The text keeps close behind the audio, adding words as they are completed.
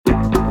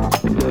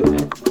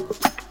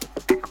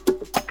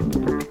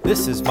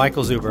This is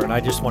Michael Zuber, and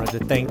I just wanted to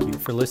thank you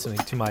for listening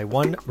to my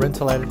One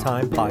Rental at a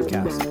Time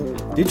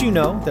podcast. Did you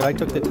know that I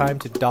took the time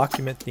to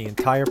document the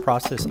entire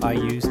process I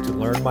used to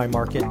learn my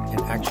market and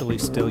actually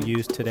still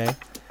use today?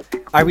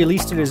 I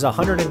released it as a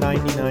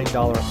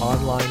 $199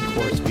 online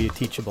course via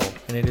Teachable,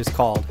 and it is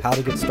called How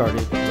to Get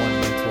Started One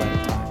Rental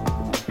at a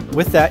Time.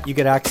 With that, you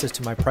get access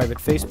to my private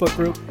Facebook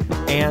group,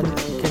 and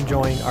you can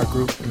join our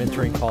group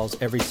mentoring calls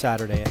every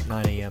Saturday at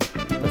 9 a.m.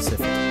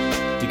 Pacific.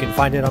 You can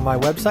find it on my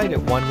website at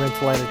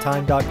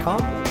onerentalatatime.com.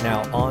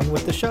 Now on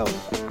with the show.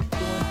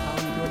 How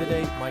are you doing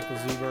today? Michael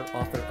Zuber,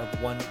 author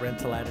of One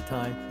Rental at a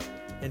Time.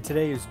 And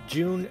today is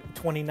June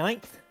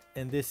 29th,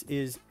 and this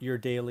is your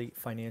daily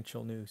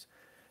financial news.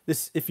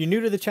 If you're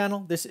new to the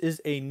channel, this is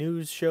a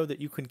news show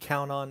that you can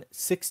count on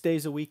 6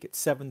 days a week at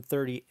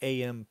 7:30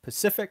 a.m.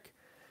 Pacific.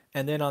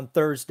 And then on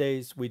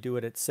Thursdays, we do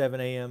it at 7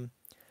 a.m.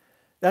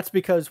 That's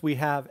because we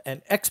have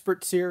an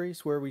expert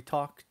series where we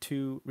talk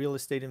to real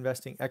estate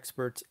investing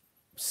experts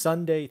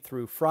Sunday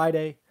through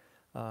Friday,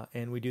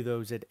 and we do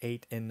those at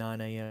 8 and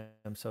 9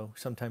 a.m. So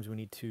sometimes we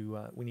need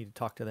to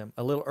talk to them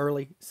a little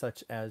early,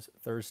 such as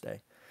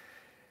Thursday.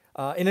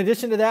 In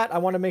addition to that, I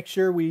want to make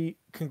sure we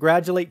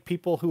congratulate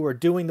people who are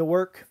doing the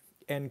work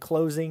and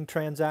closing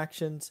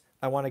transactions.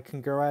 I want to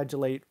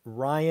congratulate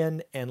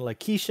Ryan and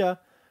Lakeisha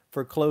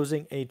for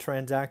closing a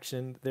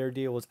transaction. Their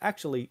deal was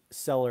actually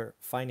seller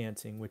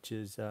financing, which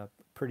is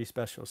pretty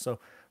special. So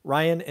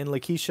Ryan and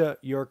Lakeisha,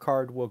 your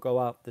card will go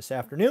out this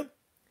afternoon.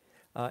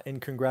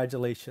 And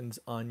congratulations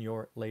on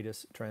your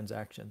latest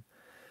transaction.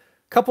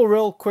 Couple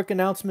real quick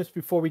announcements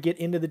before we get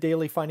into the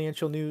daily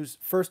financial news.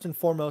 First and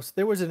foremost,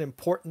 there was an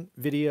important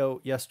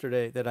video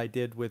yesterday that I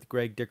did with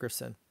Greg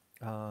Dickerson.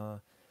 I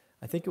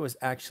think it was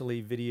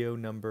actually video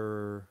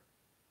number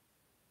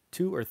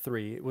 2 or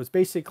 3. It was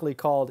basically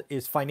called,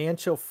 Is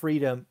Financial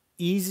Freedom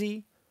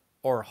Easy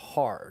or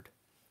Hard?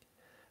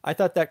 I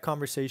thought that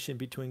conversation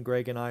between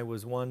Greg and I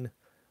was one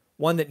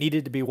that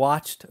needed to be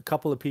watched. A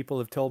couple of people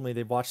have told me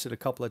they've watched it a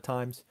couple of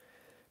times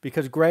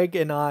because Greg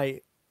and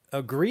I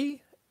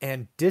agree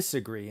and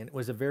disagree, and it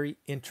was a very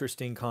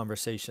interesting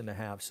conversation to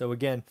have. So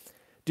again,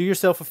 do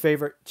yourself a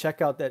favor,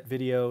 check out that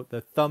video.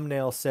 The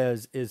thumbnail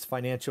says, Is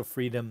Financial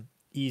Freedom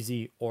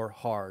Easy or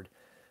Hard?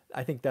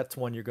 I think that's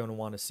one you're going to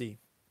want to see.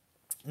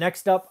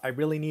 Next up, I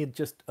really need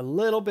just a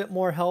little bit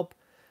more help.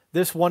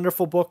 This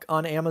wonderful book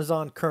on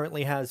Amazon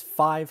currently has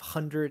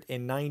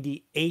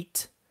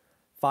 598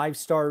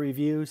 5-star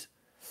reviews.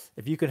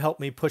 If you could help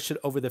me push it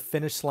over the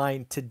finish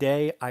line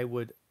today, I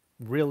would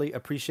really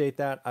appreciate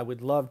that. I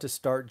would love to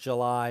start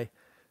July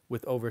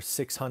with over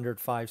 600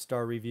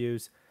 5-star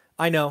reviews.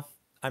 I know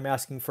I'm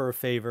asking for a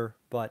favor,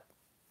 but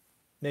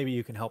maybe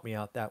you can help me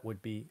out. That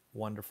would be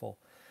wonderful.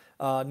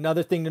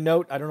 Another thing to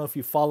note, I don't know if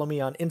you follow me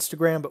on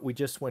Instagram, but we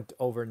just went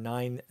over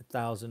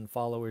 9,000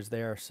 followers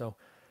there. So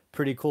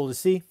pretty cool to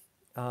see.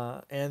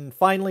 And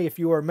finally, if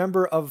you are a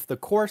member of the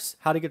course,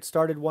 How to Get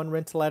Started One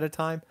Rental at a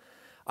Time,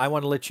 I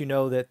want to let you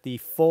know that the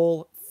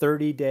full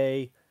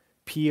 30-day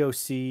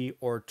POC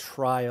or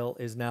trial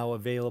is now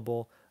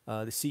available.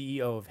 The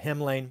CEO of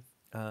Hemlane,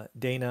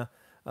 Dana,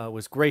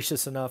 was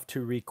gracious enough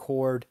to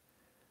record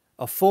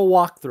a full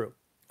walkthrough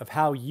of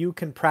how you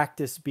can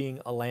practice being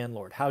a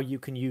landlord, how you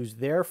can use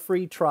their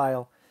free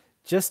trial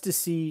just to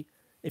see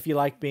if you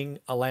like being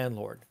a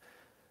landlord.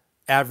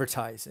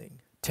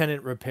 Advertising,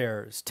 tenant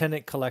repairs,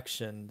 tenant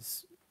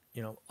collections,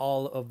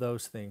 all of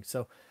those things.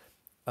 So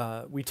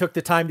we took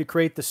the time to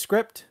create the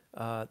script.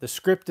 The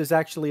script is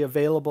actually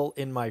available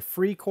in my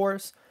free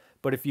course,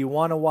 but if you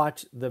want to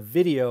watch the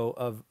video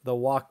of the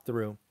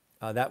walkthrough,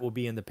 that will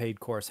be in the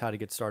paid course, How to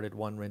Get Started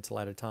One Rental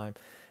at a Time.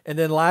 And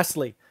then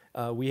lastly,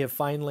 we have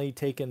finally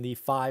taken the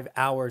 5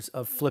 hours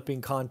of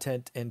flipping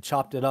content and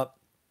chopped it up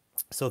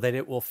so that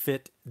it will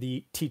fit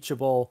the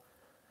Teachable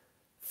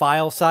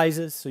file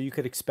sizes. So you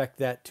could expect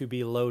that to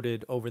be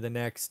loaded over the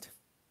next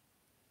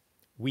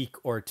week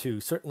or two,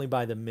 certainly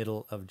by the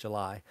middle of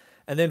July.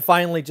 And then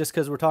finally, just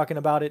because we're talking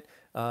about it,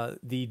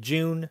 the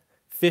June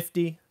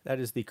 50, that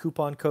is the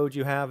coupon code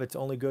you have. It's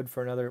only good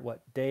for another,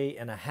 day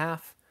and a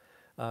half.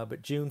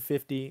 But June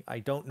 50, I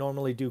don't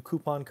normally do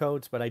coupon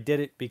codes, but I did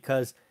it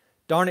because,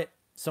 darn it,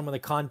 some of the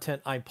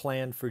content I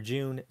planned for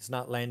June is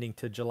not landing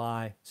to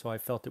July, so I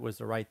felt it was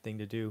the right thing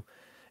to do.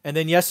 And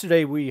then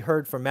yesterday we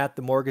heard from Matt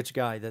the Mortgage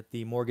Guy that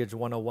the Mortgage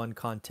 101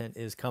 content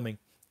is coming.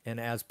 And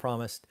as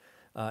promised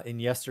in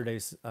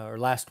yesterday's or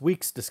last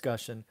week's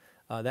discussion,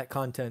 that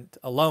content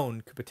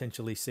alone could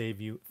potentially save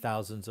you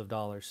thousands of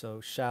dollars. So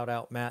shout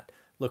out, Matt.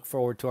 Look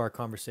forward to our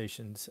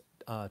conversations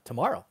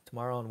tomorrow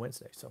on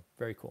Wednesday. So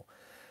very cool.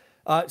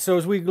 So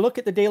as we look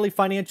at the daily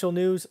financial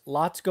news,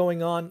 lots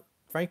going on.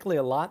 Frankly,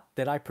 a lot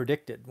that I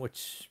predicted,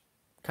 which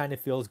kind of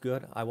feels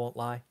good. I won't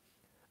lie.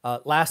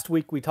 Last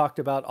week, we talked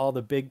about all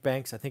the big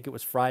banks. I think it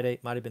was Friday.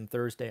 It might have been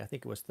Thursday. I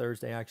think it was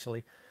Thursday,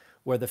 actually,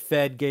 where the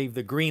Fed gave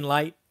the green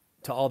light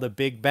to all the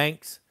big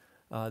banks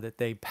that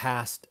they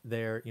passed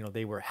their,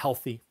 they were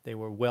healthy. They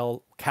were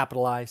well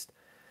capitalized.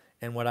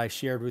 And what I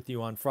shared with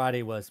you on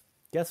Friday was,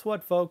 guess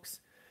what,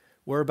 folks?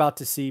 We're about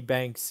to see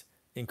banks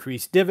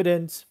increase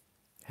dividends,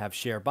 have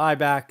share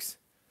buybacks,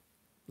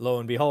 Lo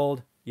and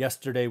behold,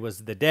 yesterday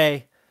was the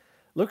day.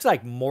 Looks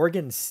like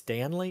Morgan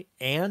Stanley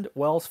and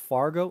Wells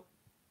Fargo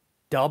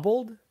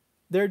doubled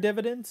their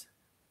dividends.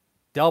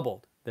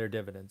 Doubled their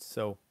dividends.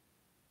 So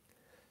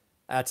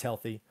that's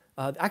healthy.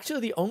 Actually,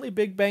 the only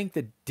big bank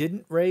that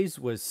didn't raise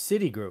was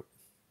Citigroup.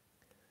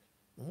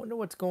 I wonder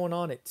what's going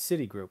on at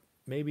Citigroup.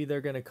 Maybe they're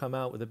going to come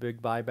out with a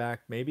big buyback.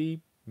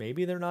 Maybe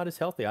they're not as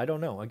healthy. I don't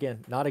know.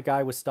 Again, not a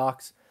guy with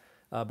stocks.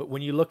 But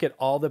when you look at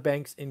all the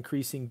banks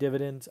increasing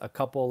dividends, a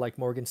couple like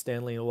Morgan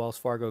Stanley and Wells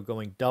Fargo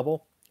going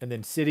double, and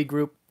then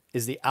Citigroup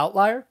is the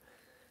outlier.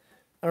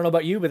 I don't know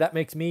about you, but that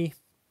makes me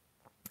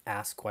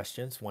ask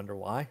questions, wonder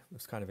why.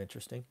 It's kind of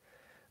interesting.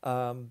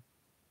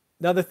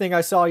 Another thing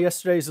I saw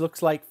yesterday is it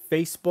looks like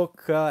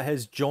Facebook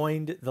has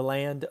joined the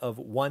land of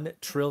 $1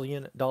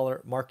 trillion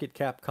market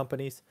cap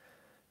companies.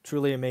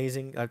 Truly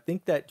amazing. I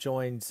think that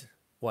joins,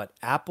 what,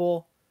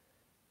 Apple,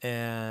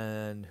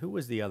 and who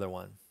was the other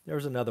one? There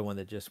was another one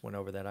that just went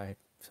over that I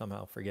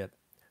somehow forget.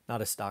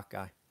 Not a stock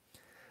guy.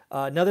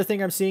 Another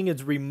thing I'm seeing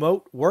is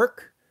remote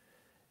work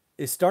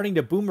is starting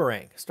to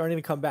boomerang, starting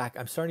to come back.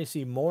 I'm starting to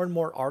see more and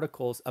more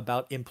articles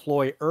about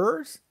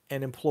employers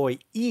and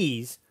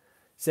employees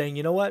saying,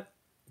 you know what?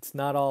 It's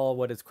not all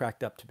what it's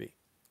cracked up to be.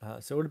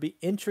 So it'll be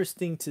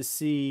interesting to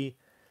see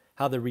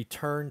how the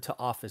return to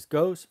office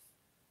goes.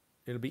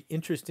 It'll be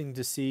interesting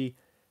to see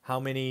how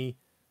many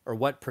or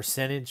what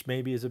percentage,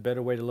 maybe is a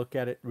better way to look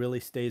at it,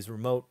 really stays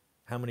remote,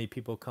 how many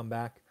people come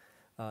back.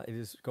 It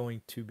is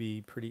going to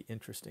be pretty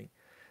interesting.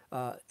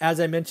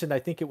 As I mentioned, I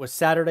think it was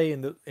Saturday,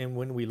 and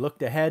when we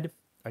looked ahead,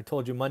 I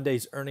told you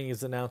Monday's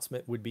earnings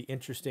announcement would be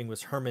interesting,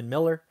 was Herman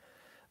Miller.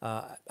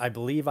 I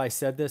believe I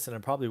said this, and I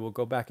probably will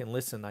go back and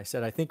listen. I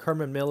said, I think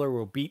Herman Miller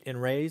will beat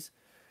and raise,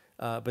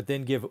 but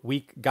then give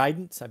weak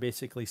guidance. I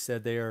basically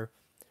said they are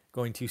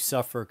going to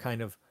suffer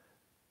kind of,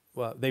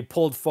 well, they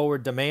pulled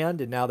forward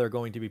demand, and now they're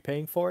going to be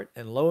paying for it.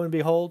 And lo and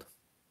behold,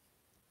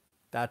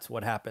 that's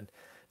what happened.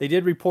 They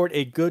did report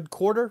a good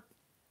quarter,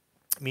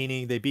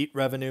 meaning they beat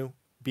revenue,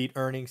 beat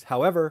earnings.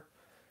 However,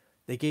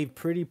 they gave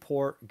pretty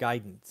poor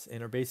guidance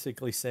and are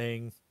basically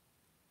saying,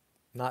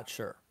 not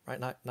sure.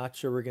 Right? Not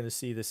sure we're going to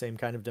see the same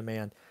kind of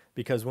demand,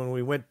 because when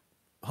we went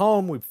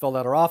home, we filled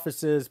out our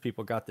offices,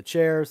 people got the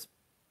chairs.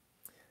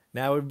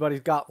 Now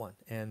everybody's got one,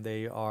 and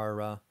they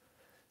are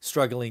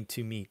struggling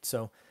to meet.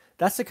 So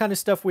that's the kind of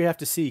stuff we have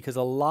to see, because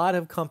a lot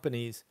of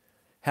companies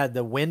had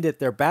the wind at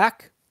their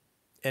back,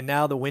 and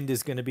now the wind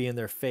is going to be in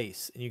their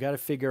face, and you got to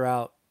figure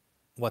out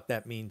what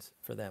that means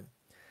for them.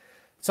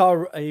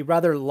 Saw a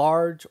rather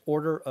large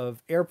order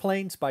of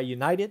airplanes by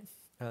United.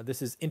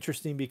 This is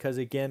interesting because,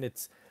 again,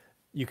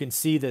 you can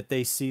see that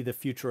they see the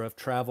future of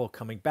travel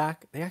coming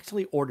back. They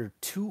actually ordered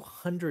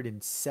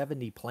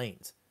 270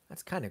 planes.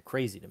 That's kind of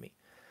crazy to me.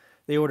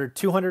 They ordered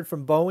 200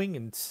 from Boeing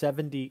and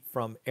 70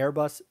 from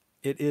Airbus.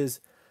 It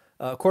is,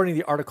 according to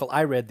the article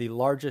I read, the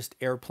largest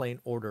airplane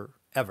order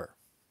ever.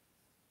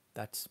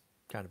 That's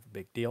kind of a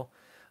big deal.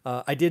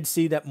 I did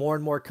see that more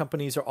and more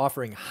companies are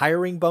offering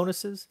hiring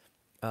bonuses.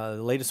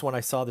 The latest one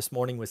I saw this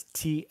morning was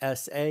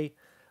TSA,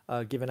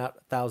 giving out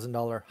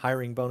 $1,000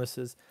 hiring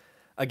bonuses.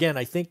 Again,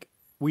 I think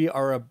we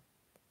are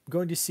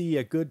going to see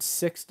a good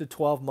 6 to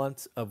 12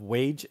 months of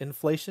wage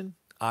inflation.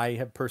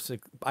 I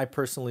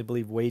personally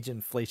believe wage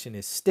inflation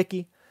is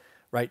sticky,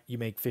 right? You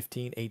make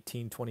 15,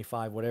 18,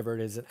 25, whatever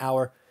it is an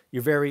hour.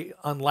 You're very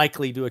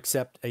unlikely to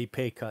accept a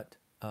pay cut,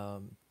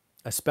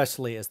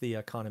 especially as the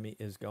economy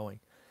is going.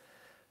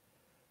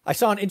 I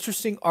saw an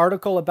interesting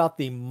article about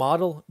the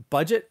model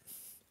budget.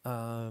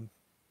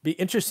 Be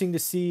interesting to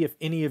see if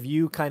any of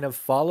you kind of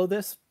follow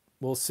this.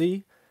 We'll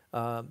see.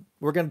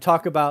 We're going to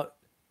talk about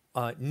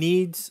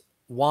needs,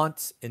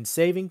 wants, and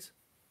savings.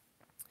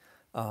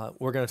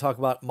 We're going to talk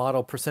about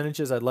model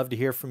percentages. I'd love to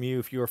hear from you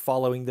if you are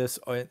following this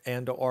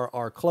and/or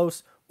are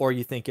close, or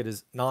you think it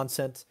is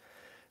nonsense.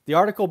 The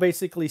article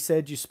basically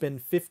said you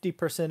spend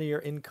 50% of your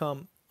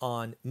income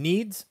on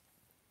needs,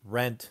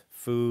 rent,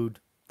 food,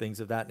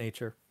 things of that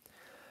nature.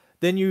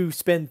 Then you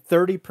spend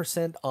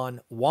 30%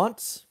 on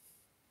wants,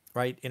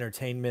 right?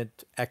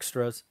 Entertainment,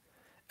 extras.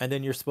 And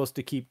then you're supposed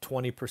to keep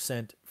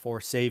 20%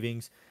 for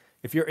savings.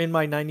 If you're in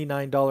my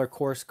 $99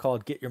 course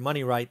called Get Your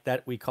Money Right,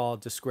 that we call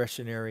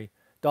discretionary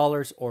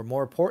dollars, or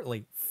more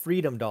importantly,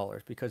 freedom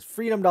dollars, because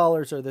freedom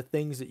dollars are the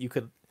things that you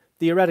could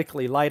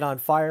theoretically light on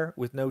fire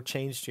with no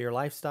change to your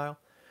lifestyle.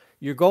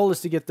 Your goal is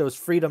to get those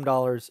freedom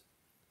dollars,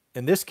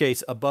 in this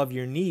case, above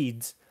your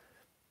needs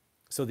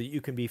so that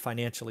you can be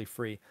financially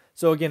free.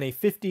 So again, a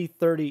 50,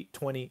 30,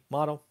 20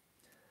 model.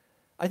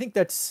 I think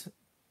that's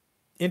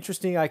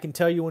interesting. I can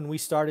tell you when we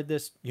started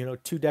this,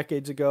 2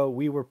 decades ago,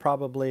 we were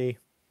probably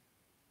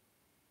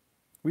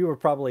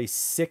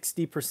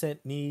 60%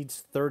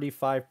 needs,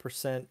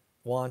 35%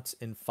 wants,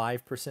 and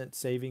 5%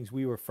 savings.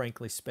 We were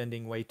frankly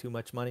spending way too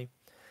much money.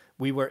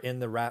 We were in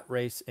the rat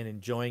race and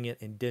enjoying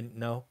it and didn't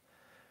know.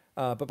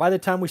 But by the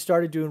time we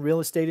started doing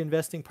real estate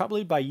investing,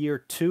 probably by year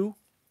 2,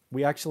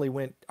 we actually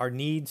our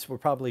needs were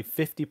probably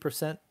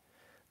 50%.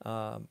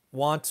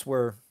 Wants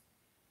were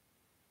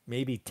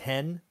maybe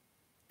 10,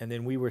 and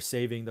then we were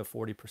saving the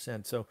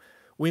 40%. So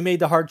We made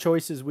the hard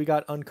choices. We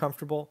got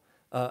uncomfortable.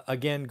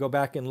 Again, go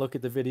back and look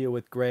at the video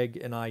with Greg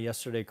and I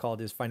yesterday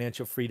called Is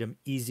Financial Freedom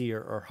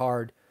Easier or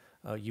Hard?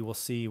 You will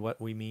see what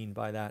we mean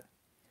by that.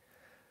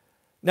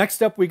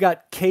 Next up, we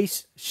got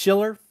Case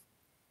Shiller.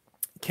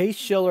 Case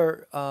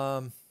Shiller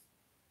kind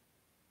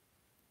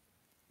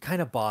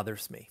of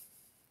bothers me.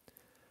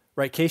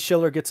 Right, Case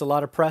Shiller gets a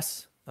lot of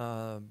press.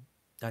 I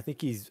think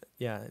Case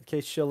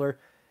Shiller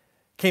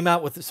came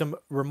out with some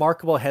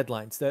remarkable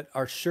headlines that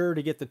are sure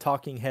to get the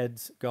talking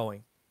heads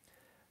going.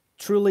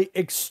 Truly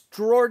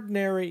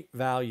extraordinary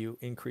value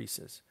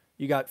increases.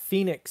 You got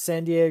Phoenix,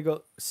 San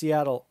Diego,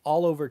 Seattle,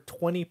 all over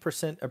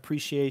 20%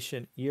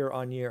 appreciation year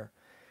on year.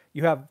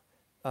 You have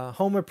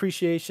home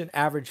appreciation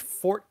average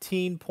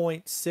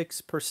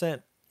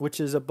 14.6%, which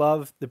is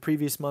above the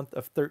previous month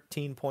of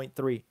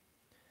 13.3.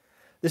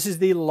 This is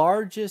the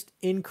largest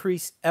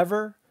increase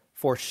ever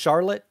for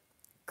Charlotte,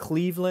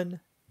 Cleveland,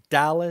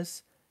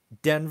 Dallas,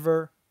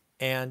 Denver,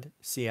 and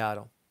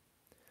Seattle.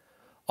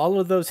 All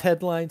of those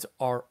headlines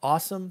are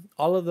awesome.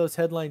 All of those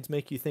headlines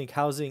make you think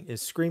housing is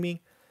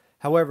screaming.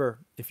 However,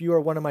 if you are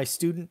one of my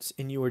students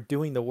and you are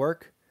doing the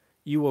work,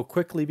 you will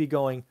quickly be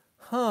going,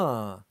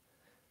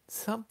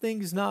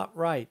 something's not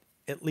right,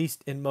 at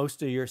least in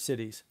most of your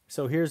cities.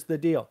 So here's the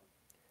deal.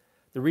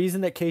 The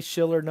reason that Case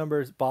Shiller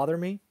numbers bother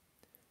me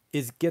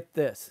is, get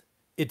this,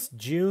 it's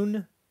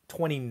June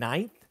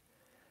 29th,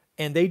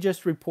 and they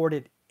just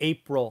reported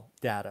April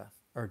data.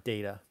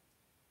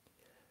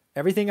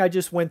 Everything I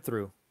just went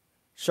through,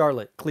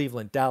 Charlotte,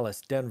 Cleveland,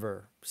 Dallas,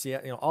 Denver,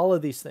 Seattle, all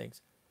of these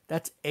things,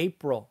 that's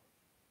April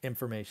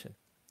information.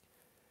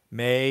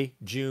 May,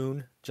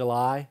 June,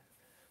 July,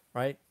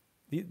 right?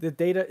 The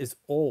data is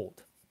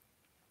old.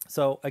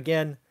 So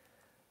again,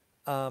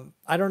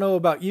 I don't know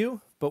about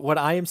you, but what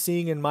I am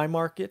seeing in my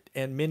market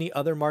and many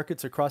other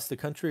markets across the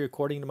country,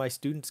 according to my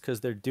students,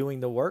 because they're doing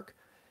the work,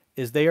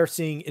 is they are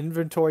seeing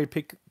inventory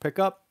pick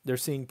up. They're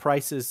seeing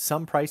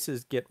some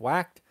prices get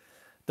whacked.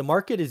 The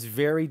market is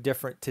very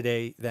different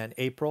today than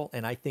April,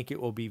 and I think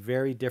it will be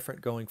very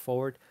different going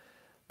forward.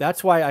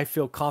 That's why I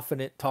feel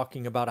confident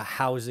talking about a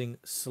housing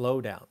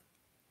slowdown,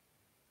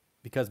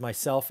 because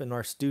myself and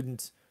our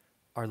students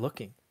are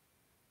looking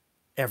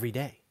every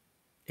day,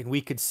 and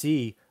we could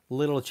see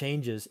little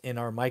changes in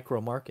our micro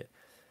market.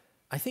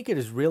 I think it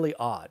is really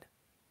odd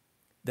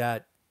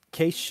that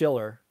Case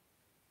Shiller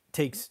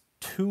takes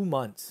 2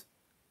 months.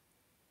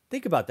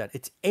 Think about that.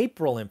 It's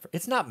April.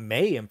 It's not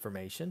May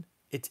information.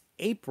 It's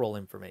April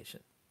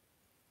information.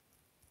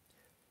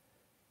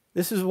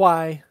 This is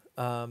why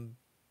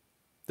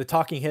the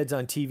talking heads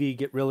on TV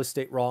get real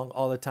estate wrong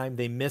all the time.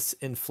 They miss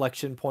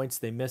inflection points.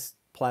 They miss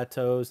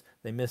plateaus.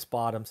 They miss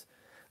bottoms.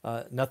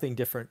 Nothing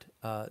different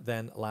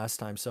than last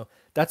time. So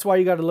that's why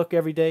you got to look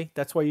every day.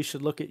 That's why you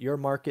should look at your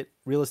market.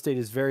 Real estate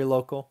is very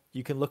local.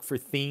 You can look for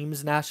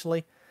themes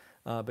nationally,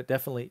 but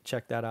definitely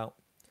check that out.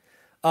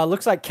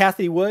 Looks like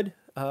Kathy Wood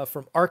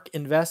from ARK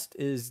Invest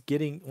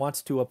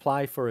wants to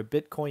apply for a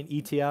Bitcoin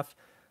ETF.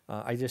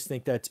 I just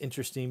think that's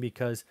interesting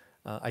because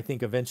I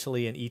think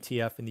eventually an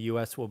ETF in the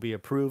U.S. will be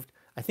approved.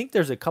 I think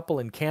there's a couple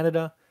in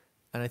Canada,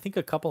 and I think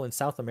a couple in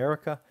South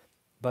America.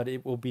 But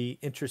it will be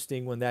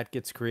interesting when that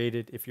gets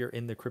created if you're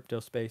in the crypto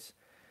space.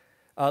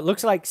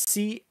 Looks like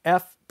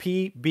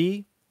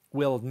CFPB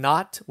will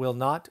not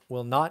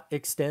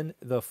extend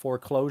the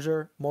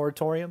foreclosure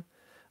moratorium.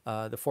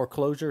 The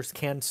foreclosures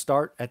can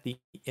start at the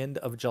end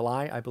of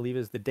July, I believe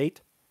is the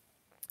date.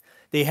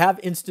 They have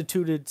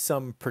instituted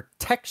some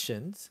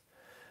protections,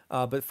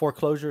 but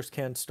foreclosures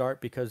can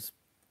start because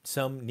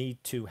some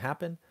need to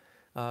happen.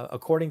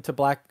 According to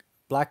Black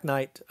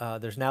Knight,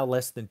 there's now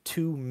less than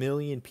 2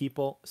 million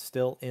people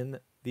still in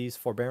these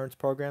forbearance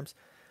programs.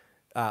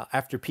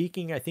 After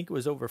peaking, I think it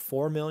was over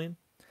 4 million.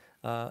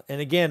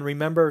 And again,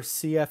 remember,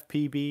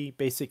 CFPB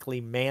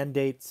basically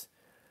mandates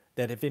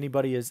that if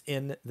anybody is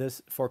in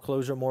this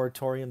foreclosure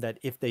moratorium, that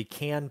if they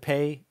can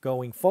pay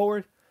going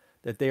forward,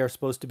 that they are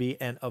supposed to be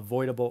an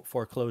avoidable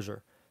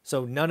foreclosure.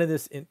 So none of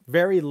this,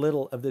 very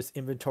little of this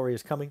inventory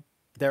is coming.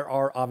 There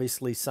are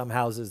obviously some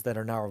houses that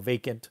are now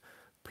vacant.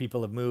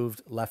 People have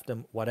moved, left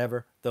them,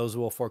 whatever. Those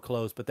will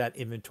foreclose, but that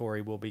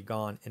inventory will be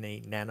gone in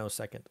a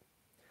nanosecond.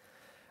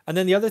 And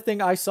then the other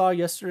thing I saw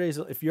yesterday is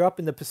if you're up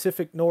in the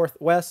Pacific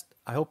Northwest,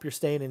 I hope you're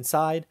staying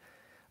inside.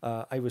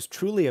 It was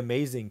truly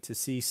amazing to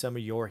see some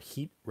of your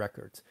heat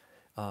records.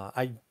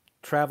 I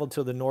traveled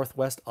to the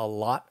Northwest a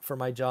lot for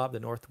my job. The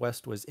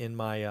Northwest was in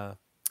my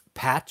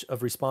patch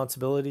of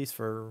responsibilities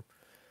for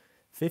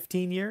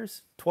 15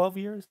 years, 12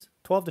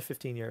 to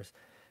 15 years.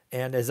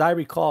 And as I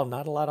recall,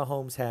 not a lot of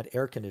homes had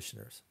air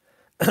conditioners.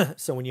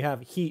 So when you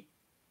have heat,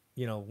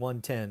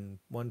 110,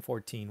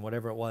 114,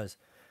 whatever it was,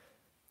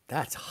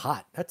 that's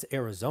hot. That's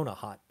Arizona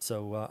hot.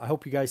 So I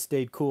hope you guys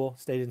stayed cool,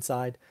 stayed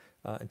inside,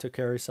 and took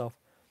care of yourself.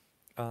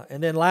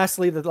 And then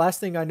lastly, the last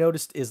thing I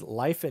noticed is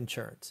life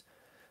insurance.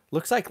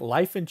 Looks like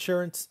life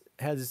insurance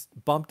has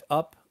bumped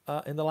up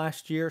in the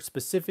last year,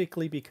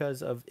 specifically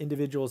because of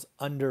individuals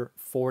under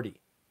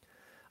 40.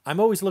 I'm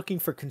always looking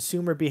for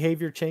consumer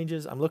behavior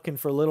changes. I'm looking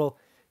for little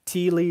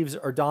tea leaves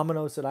or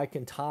dominoes that I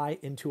can tie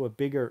into a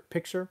bigger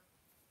picture.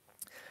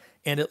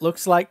 And it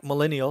looks like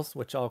millennials,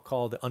 which I'll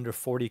call the under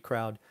 40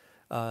 crowd,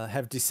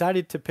 have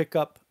decided to pick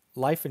up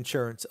life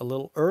insurance a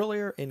little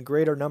earlier in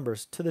greater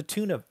numbers to the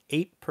tune of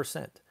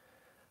 8%.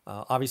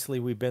 Obviously,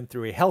 we've been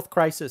through a health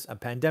crisis, a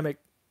pandemic.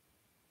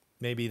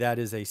 Maybe that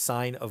is a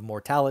sign of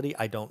mortality.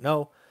 I don't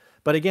know.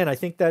 But again, I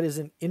think that is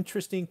an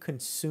interesting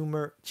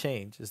consumer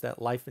change, is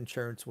that life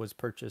insurance was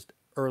purchased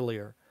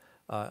earlier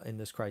in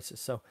this crisis.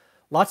 So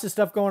lots of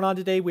stuff going on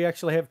today. We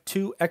actually have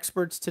two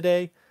experts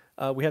today.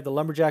 We have the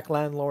lumberjack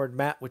landlord,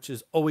 Matt, which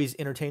is always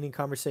entertaining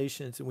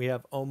conversations. And we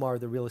have Omar,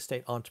 the real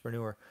estate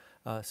entrepreneur.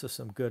 So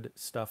some good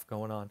stuff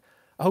going on.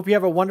 I hope you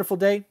have a wonderful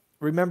day.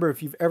 Remember,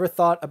 if you've ever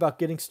thought about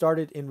getting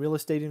started in real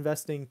estate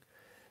investing,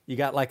 you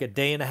got like a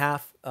day and a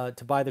half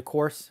to buy the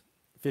course,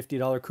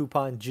 $50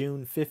 coupon,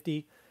 June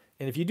 50.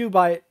 And if you do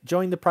buy it,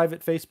 join the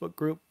private Facebook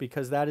group,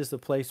 because that is the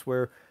place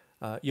where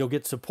you'll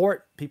get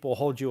support. People will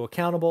hold you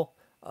accountable,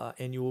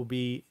 and you will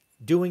be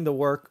doing the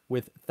work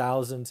with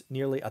thousands,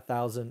 nearly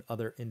 1,000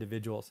 other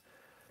individuals.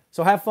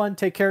 So have fun.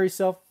 Take care of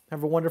yourself.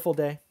 Have a wonderful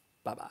day.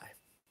 Bye-bye.